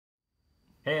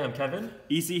Hey, I'm Kevin.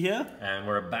 Easy here. And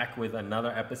we're back with another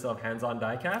episode of Hands-On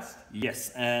Diecast. Yes,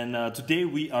 and today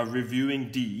we are reviewing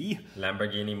the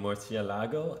Lamborghini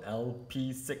Murcielago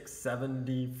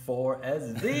LP670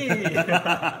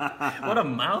 4SV. What a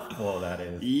mouthful that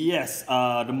is. Yes,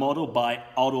 the model by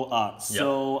Autoart. Yep.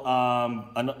 So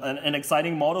an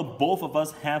exciting model. Both of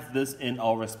us have this in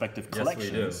our respective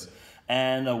collections. Yes, we do.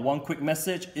 And one quick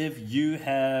message, if you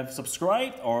have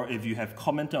subscribed or if you have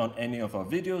commented on any of our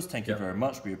videos, thank you very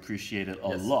much. We appreciate it a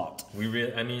lot.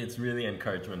 It's really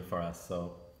encouragement for us,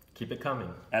 so keep it coming.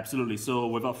 Absolutely. So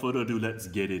without further ado, let's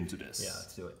get into this. Yeah,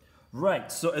 let's do it.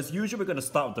 Right, so as usual, we're going to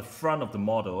start with the front of the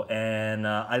model, and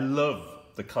I love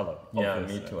the color. Yeah,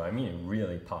 me too. I mean, it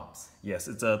really pops. Yes,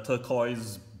 it's a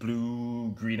turquoise,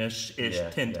 blue, greenish-ish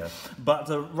tint. Yeah. But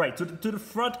right, to the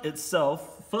front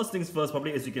itself, first things first,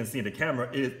 probably as you can see in the camera,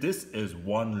 this is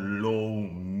one low,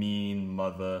 mean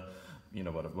mother. You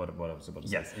know what I was supposed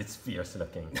to say. Yes, it's fierce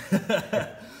looking.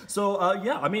 So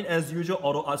yeah, I mean, as usual,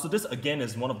 Autoart. So this again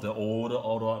is one of the older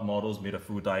Autoart models made of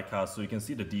full diecast. So you can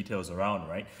see the details around,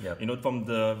 right? Yeah. You know, from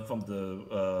the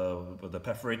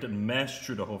perforated mesh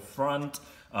through the whole front.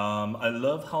 I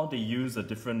love how they use a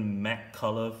different matte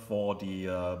color for the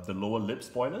lower lip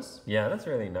spoilers. Yeah, that's a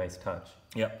really nice touch.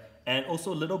 Yeah. And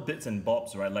also little bits and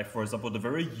bobs, right? Like for example, the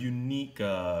very unique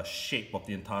shape of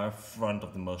the entire front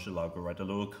of the Murcielago, right? The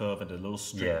little curve and the little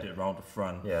straight around the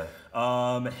front. Yeah.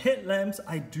 Headlamps,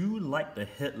 I do like the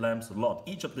headlamps a lot.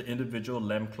 Each of the individual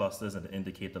lamp clusters and the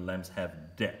indicator lamps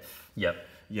have depth. Yep.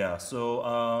 Yeah. So,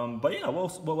 but yeah,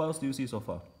 what else do you see so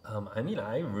far? I mean,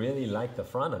 I really like the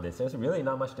front of this. There's really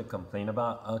not much to complain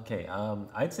about. Okay.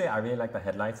 I'd say I really like the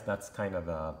headlights. That's kind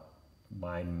of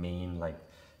my main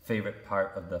favorite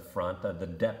part of the front. The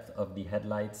depth of the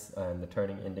headlights and the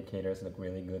turning indicators look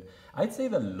really good. I'd say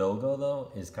the logo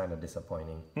though is kind of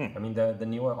disappointing. I mean, the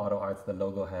newer Autoarts, the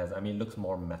logo looks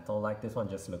more metal-like. This one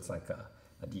just looks like a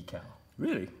decal.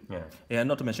 Really? Yeah. Yeah,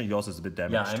 not to mention yours is a bit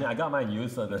damaged. Yeah, I mean, I got mine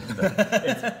used, so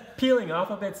it's peeling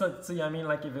off a bit. So yeah, I mean,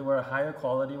 like if it were a higher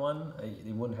quality one,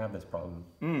 it wouldn't have this problem.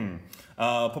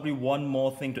 Probably one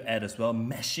more thing to add as well.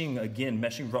 Meshing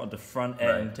right at the front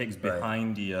end takes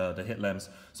behind the headlamps.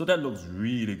 So that looks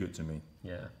really good to me.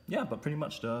 Yeah. Yeah, but pretty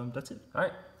much that's it. All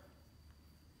right.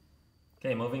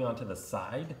 Okay, moving on to the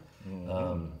side.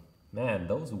 Man,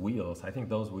 those wheels, I think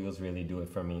those wheels really do it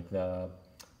for me.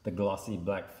 The glossy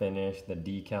black finish, the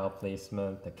decal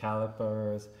placement, the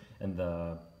calipers, and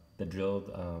the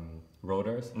drilled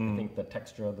rotors. I think the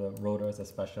texture of the rotors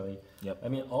especially. Yep. I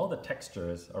mean, all the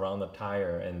textures around the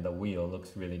tire and the wheel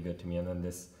looks really good to me. And then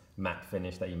this matte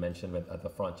finish that you mentioned at the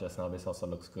front just now, this also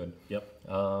looks good. Yep.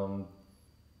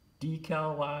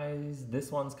 Decal-wise,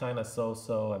 this one's kind of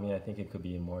so-so. I mean, I think it could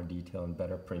be in more detail and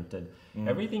better printed.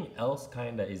 Everything else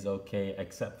kind of is okay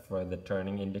except for the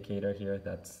turning indicator here.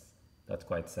 That's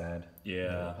quite sad.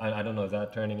 Yeah. I don't know, is that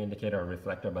a turning indicator or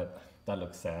reflector, but that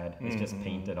looks sad. It's just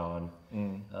painted on.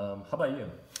 How about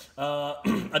you?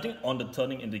 I think on the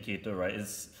turning indicator, right,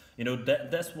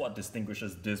 that's what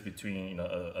distinguishes this between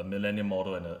a Millennium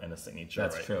model and a signature.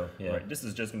 That's true. Yeah. Right. This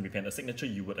is just going to be painted. A signature,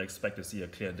 you would expect to see a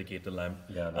clear indicator lamp.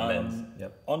 Yeah. The lens.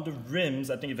 Yep. On the rims,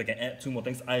 I think if I can add two more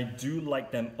things, I do like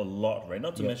them a lot. Right.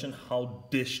 Not to mention how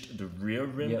dished the rear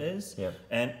rim is,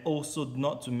 and also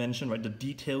not to mention the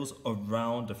details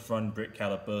around the front brake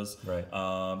calipers. Right.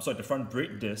 Sorry, the front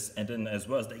brake disc, and then as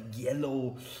well as the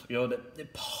yellow.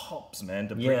 It pops, man.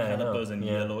 The brake calipers in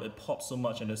yellow, it pops so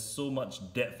much, and there's so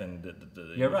much depth and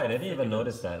You're right. I didn't even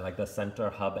notice that. Like the center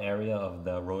hub area of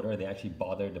the rotor, they actually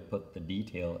bothered to put the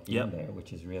detail in there,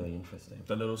 which is really interesting.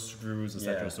 The little screws,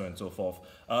 etc., so on and so forth.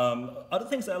 Other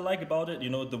things I like about it,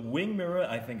 the wing mirror,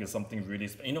 I think is something really.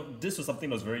 This was something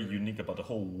that was very unique about the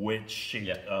whole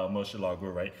wedge-shaped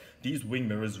Murcielago, right? These wing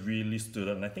mirrors really stood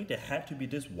out, and I think they had to be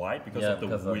this wide because of the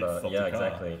width of the car. Yeah,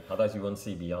 exactly. Otherwise, you wouldn't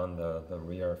see beyond the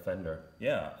rear fender.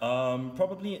 Yeah.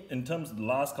 Probably in terms of the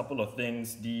last couple of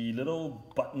things, the little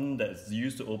button that's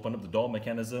used to open up the door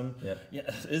mechanism,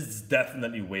 is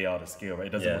definitely way out of scale, right?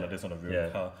 It doesn't look like this on a real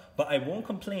car. But I won't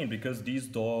complain because these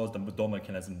doors, the door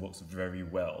mechanism works very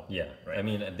well. Yeah, right? I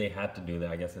mean, they had to do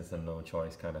that. I guess it's a no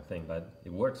choice kind of thing, but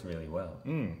it works really well.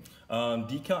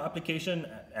 Decal application,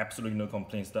 absolutely no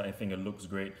complaints there. I think it looks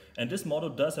great. And this model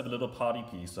does have a little party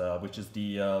piece, which is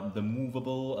the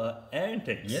movable air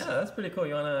intakes. Yeah, that's pretty cool.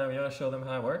 You wanna show them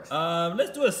how it works?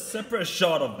 Let's do a separate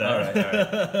shot of that. All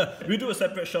right. We do a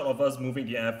separate shot of us moving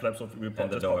the air flaps, so we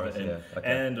and the doors,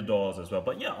 and the doors as well.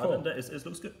 But yeah, other than that, it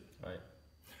looks good. Right.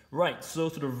 Right, so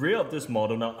to the rear of this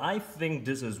model, now I think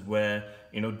this is where,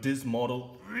 this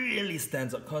model really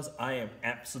stands out because I am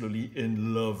absolutely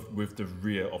in love with the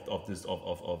rear of this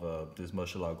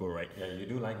Murcielago, right? Yeah, you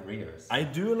do like rears. I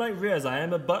do like rears. I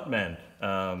am a butt man,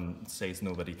 says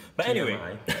nobody. But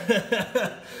anyway,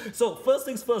 so first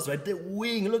things first, right? The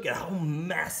wing, look at how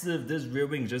massive this rear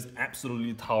wing is, just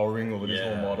absolutely towering over this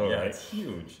whole model, right? It's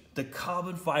huge. The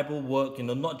carbon fiber work,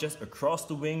 not just across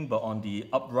the wing, but on the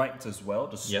uprights as well.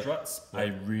 The struts,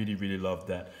 I really, really love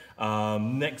that.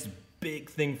 Next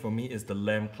big thing for me is the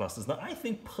lamp clusters. Now, I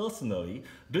think personally,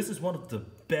 this is one of the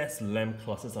best lamp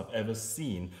clusters I've ever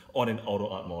seen on an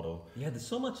Autoart model. Yeah, there's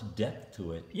so much depth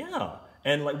to it. Yeah.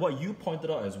 And like what you pointed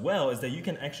out as well is that you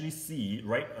can actually see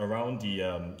right around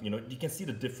the, you can see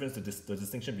the difference, the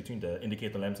distinction between the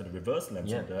indicator lamps and the reverse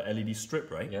lamps and the LED strip,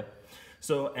 right? Yeah.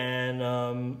 So, and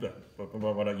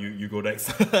why don't you go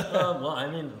next? Well, I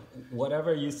mean,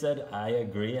 whatever you said, I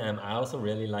agree. And I also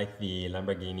really like the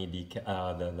Lamborghini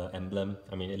the emblem.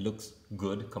 I mean, it looks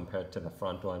good compared to the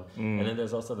front one. And then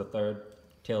there's also the third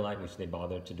tail light, which they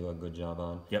bothered to do a good job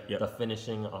on. Yep. The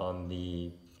finishing on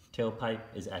the tailpipe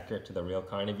is accurate to the real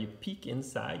car. And if you peek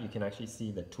inside, you can actually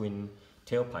see the twin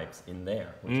tailpipes in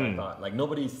there, which I thought, like,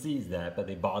 nobody sees that, but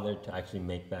they bothered to actually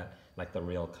make that like the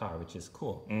real car, which is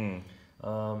cool.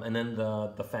 And then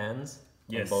the fans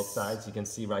on both sides, you can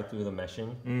see right through the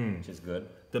meshing, which is good.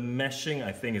 The meshing,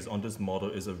 I think, is on this model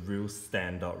is a real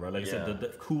standout, right? Like you said, the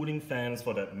cooling fans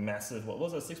for that massive, what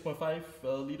was it,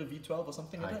 6.5 liter V12 or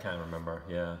something like that? I can't remember,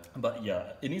 yeah. But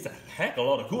yeah, it needs a heck of a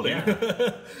lot of cooling.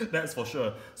 That's for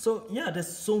sure. So yeah, there's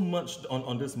so much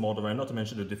on this model, right? Not to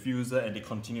mention the diffuser, and they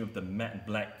continue with the matte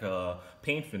black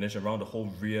paint finish around the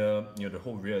whole rear, the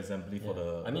whole rear assembly for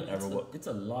the arrow work. It's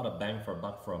a lot of bang for a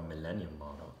buck for a Millennium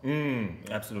model.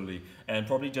 Absolutely. And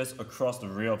probably just across the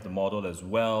rear of the model as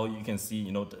well, you can see,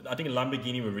 I think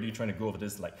Lamborghini were really trying to go for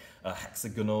this like a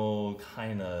hexagonal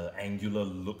kind of angular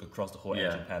look across the whole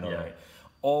engine panel, right?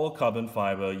 All carbon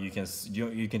fiber. You can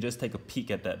just take a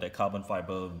peek at that carbon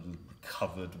fiber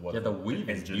covered whatever. Yeah, the weave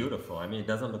is beautiful. I mean, it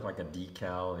doesn't look like a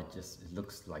decal. It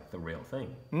looks like the real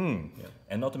thing.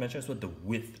 And not to mention as well the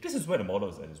width. This is where the model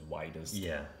is at its widest.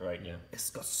 Yeah. Right. Yeah.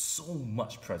 It's got so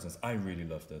much presence. I really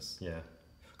love this. Yeah.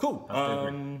 Cool.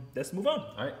 Let's move on.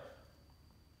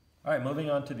 All right, moving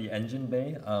on to the engine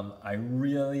bay. I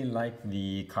really like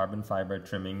the carbon fiber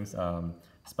trimmings,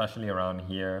 especially around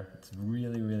here. It's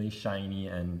really, really shiny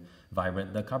and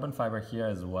vibrant. The carbon fiber here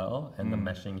as well, and the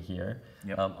meshing here,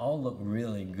 all look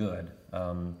really good.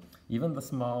 Even the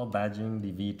small badging,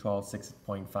 the V12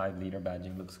 6.5 liter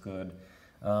badging looks good.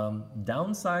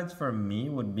 Downsides for me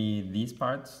would be these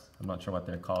parts. I'm not sure what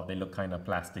they're called. They look kind of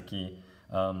plasticky.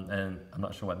 And I'm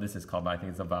not sure what this is called, but I think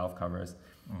it's the valve covers.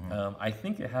 I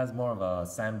think it has more of a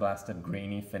sandblasted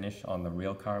grainy finish on the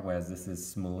real car, whereas this is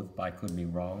smooth, but I could be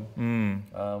wrong.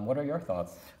 What are your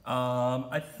thoughts?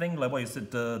 I think, like what you said,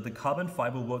 the carbon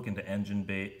fiber work in the engine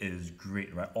bay is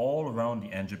great, right? All around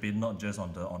the engine bay, not just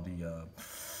on the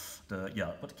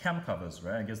cam covers,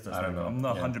 right? I guess that's. I don't know. I'm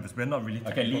not 100%. We're not really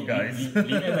technical guys. Leave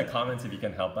it in the comments if you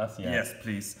can help us. Yeah. Yes,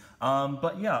 please.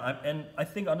 But yeah, and I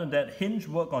think other than that, hinge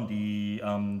work on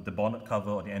the bonnet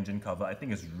cover or the engine cover, I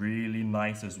think is really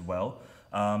nice as well.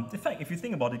 In fact, if you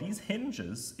think about it, these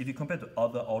hinges, if you compare to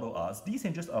other Autoarts, these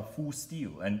hinges are full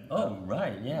steel. And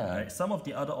right, some of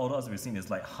the other Autoarts we've seen is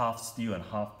like half steel and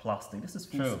half plastic. This is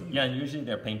full steel. Yeah, and usually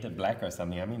they're painted black or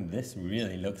something. I mean, this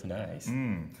really looks nice.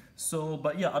 So,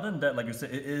 but yeah, other than that, like you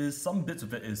said, some bits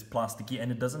of it is plasticky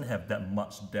and it doesn't have that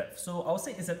much depth. So I would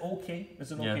say it's an okay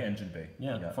engine bay.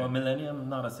 Yeah, for a Millennium,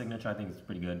 not a signature, I think it's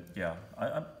pretty good. Yeah,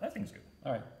 I think it's good.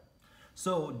 All right.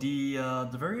 So the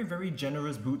very, very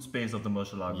generous boot space of the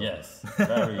Murcielago. Yes,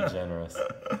 very generous.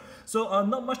 So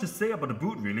not much to say about the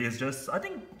boot really. It's just, I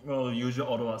think, usual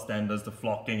Autoart standards, the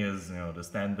flocking is, the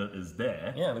standard is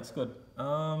there. Yeah, it looks good.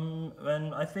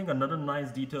 And I think another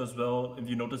nice detail as well, if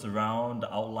you notice around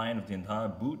the outline of the entire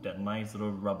boot, that nice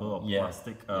little rubber or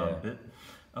plastic bit.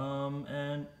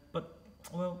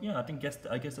 Well, yeah, I guess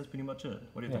that's pretty much it.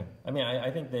 What do you think? I mean,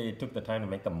 I think they took the time to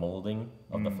make the molding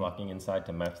of the flocking inside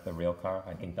to match the real car.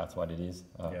 I think that's what it is.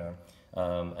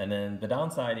 And then the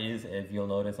downside is, if you'll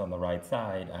notice on the right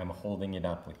side, I'm holding it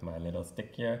up with my little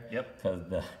stick here. Because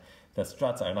the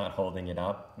struts are not holding it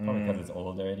up, probably because it's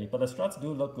old already. But the struts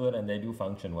do look good and they do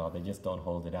function well. They just don't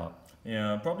hold it up.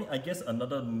 Yeah, probably, I guess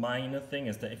another minor thing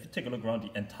is that if you take a look around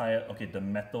the entire, the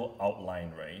metal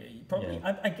outline, right? Probably,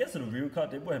 I guess in the real car,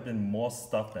 there would have been more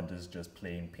stuff than this just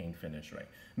plain paint finish, right?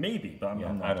 Maybe, but I'm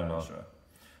not entirely sure.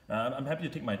 I'm happy to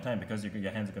take my time because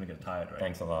your hands are going to get tired, right?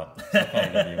 Thanks a lot. So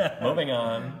kind of you. Moving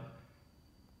on.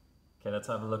 Okay, let's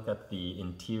have a look at the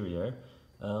interior.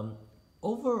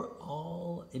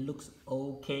 Overall, it looks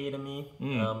okay to me.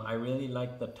 I really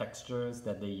like the textures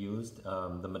that they used,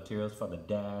 the materials for the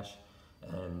dash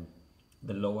and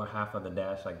the lower half of the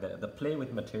dash. Like the play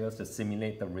with materials to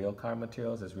simulate the real car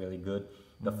materials is really good.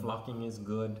 The flocking is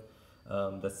good.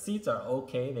 The seats are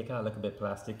okay. They kind of look a bit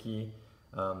plasticky.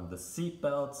 The seat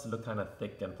belts look kind of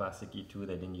thick and plasticky too.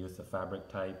 They didn't use the fabric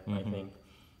type, I think.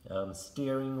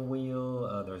 Steering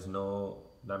wheel, there's no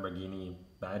Lamborghini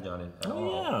badge on it at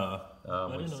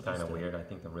all, which is kind of weird. I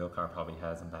think the real car probably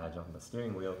has a badge on the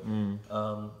steering wheel.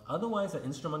 Otherwise, the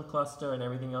instrument cluster and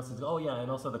everything else is,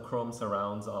 and also the chrome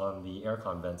surrounds on the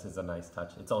aircon vents is a nice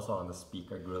touch. It's also on the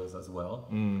speaker grills as well.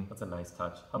 That's a nice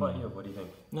touch. How about you? What do you think?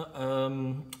 No,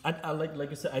 I like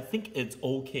you said, I think it's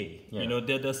okay. You know,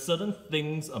 there's certain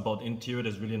things about the interior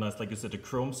that's really nice. Like you said, the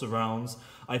chrome surrounds.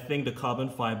 I think the carbon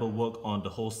fiber work on the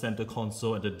whole center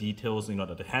console and the details, you know,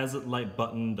 the hazard light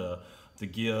button, the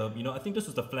gear, you know, I think this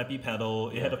was the flappy pedal.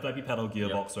 It had a flappy pedal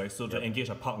gearbox, right? So to engage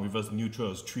a park, reverse, neutral,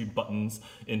 there's 3 buttons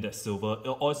in that silver.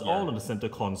 It's all on the center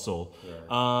console.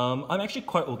 I'm actually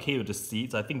quite okay with the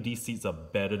seats. I think these seats are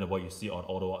better than what you see on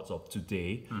Autoarts of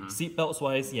today. Seat belts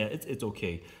wise, it's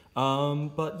okay.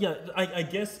 But yeah, I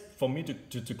guess for me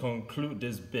to conclude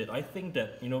this bit, I think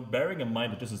that, you know, bearing in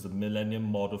mind that this is a Millennium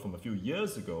model from a few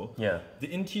years ago,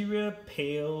 the interior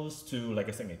pales to like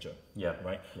a signature,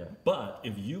 right? But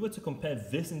if you were to compare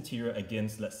this interior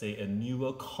against, let's say, a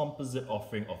newer composite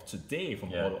offering of today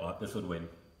from Autoart, this would win.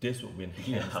 This would win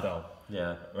hands down.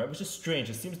 Right, which is strange.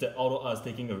 It seems that Autoart is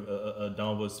taking a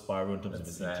downward spiral in terms of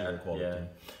its interior quality.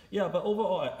 But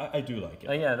overall, I do like it.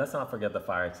 Let's not forget the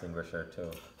fire extinguisher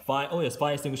too. Fire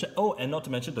extinguisher. And not to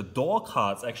mention the door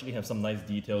cards actually have some nice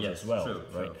details as well,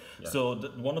 right? True. So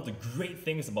one of the great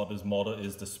things about this model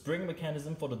is the spring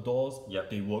mechanism for the doors.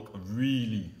 They work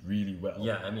really, really well.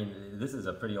 I mean, this is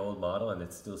a pretty old model and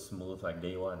it's still smooth like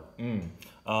day one.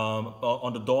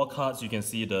 On the door cards, you can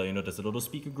see there's the little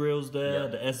speaker grills there,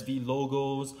 the SV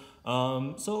logos.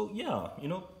 So yeah, you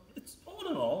know, it's all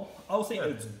in all, I would say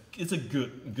it's a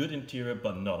good interior,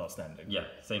 but not outstanding.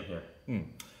 Same here.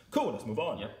 Cool, let's move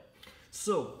on.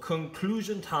 So,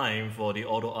 conclusion time for the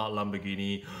Autoart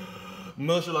Lamborghini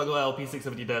Murcielago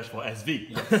LP670 for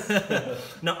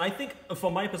SV. Now, I think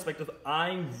from my perspective,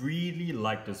 I really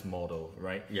like this model,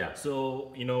 right?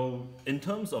 So, you know, in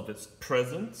terms of its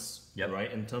presence,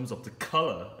 right? In terms of the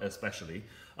color, especially,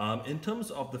 in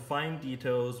terms of the fine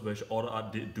details, which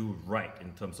Autoart did do right,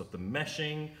 in terms of the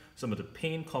meshing, some of the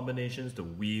paint combinations, the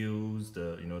wheels,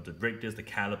 the brake discs, the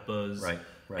calipers,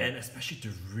 and especially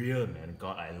the rear, man.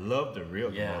 God, I love the rear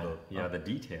model. The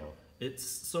detail. It's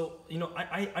so, you know,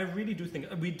 I really do think,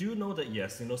 we do know that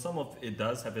yes, you know, some of it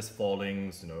does have its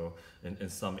fallings, you know, in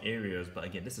some areas, but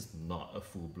again, this is not a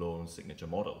full-blown signature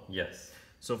model.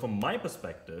 So from my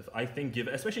perspective, I think,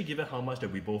 especially given how much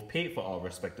that we both paid for our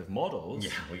respective models,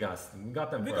 we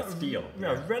got them for a steal.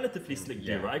 Relatively slick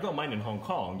deal. Right? I got mine in Hong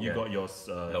Kong. You got yours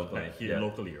here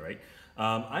locally, right?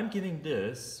 I'm giving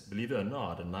this, believe it or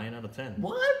not, a 9 out of 10.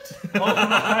 What? Oh my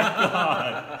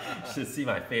god! You should see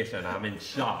my face and I'm in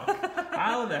shock.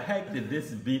 How the heck did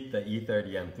this beat the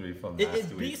E30 M3 from last week?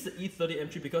 It beats the E30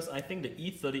 M3 because I think the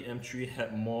E30 M3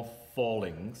 had more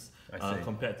fallings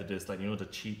compared to this, like, you know, the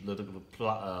cheap little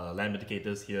lamp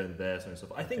indicators here and there, so on and so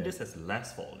forth. I think this has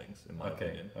less fallings, in my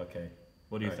opinion.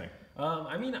 What do you think?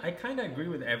 I mean, I kind of agree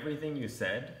with everything you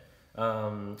said.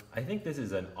 I think this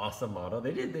is an awesome model.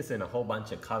 They did this in a whole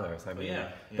bunch of colors. I mean,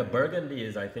 the burgundy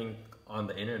is, I think, on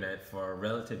the internet for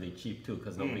relatively cheap too,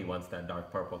 because nobody wants that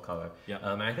dark purple color.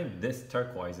 I think this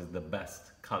turquoise is the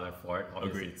best color for it.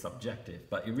 Obviously, it's subjective,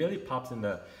 but it really pops in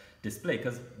the display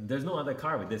because there's no other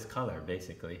car with this color,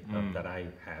 basically, that I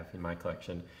have in my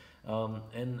collection.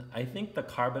 And I think the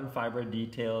carbon fiber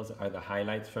details are the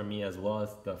highlights for me, as well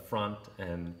as the front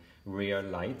and rear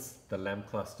lights. The lamp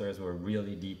clusters were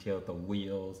really detailed, the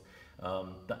wheels.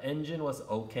 The engine was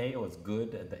okay, it was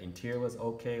good. The interior was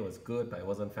okay, it was good, but it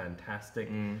wasn't fantastic.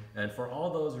 And for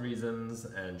all those reasons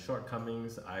and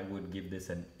shortcomings, I would give this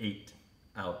an 8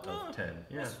 out of 10.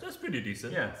 That's pretty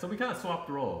decent. So we kind of swapped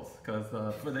roles, because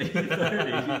for the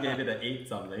E30, he gave it an 8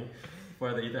 something.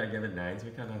 For the E30, I gave it 9, so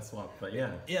we kind of swapped, but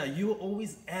you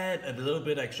always add a little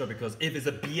bit extra, because if it's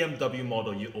a BMW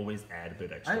model, you always add a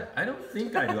bit extra. I don't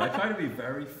think I do. I try to be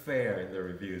very fair in the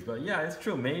reviews, but yeah, it's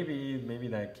true. Maybe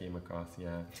that came across,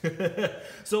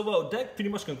 So, well, that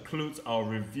pretty much concludes our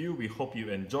review. We hope you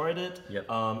enjoyed it.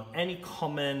 Any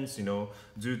comments, you know,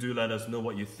 do let us know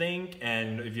what you think,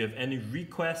 and if you have any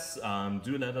requests,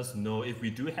 do let us know. If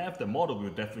we do have the model, we'll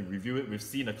definitely review it. We've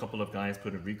seen a couple of guys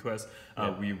put in requests.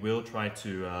 We will try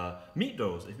to meet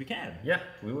those if we can.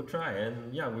 We will try,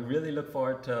 and we really look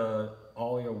forward to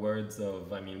all your words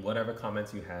of, I mean, whatever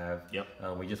comments you have. Yep.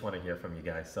 We just want to hear from you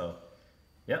guys. So,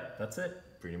 yep, that's it.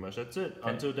 Pretty much that's it. Okay.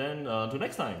 Until then, until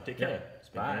next time, take care. It's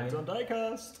been Bye. Hands on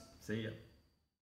Diecast. See ya.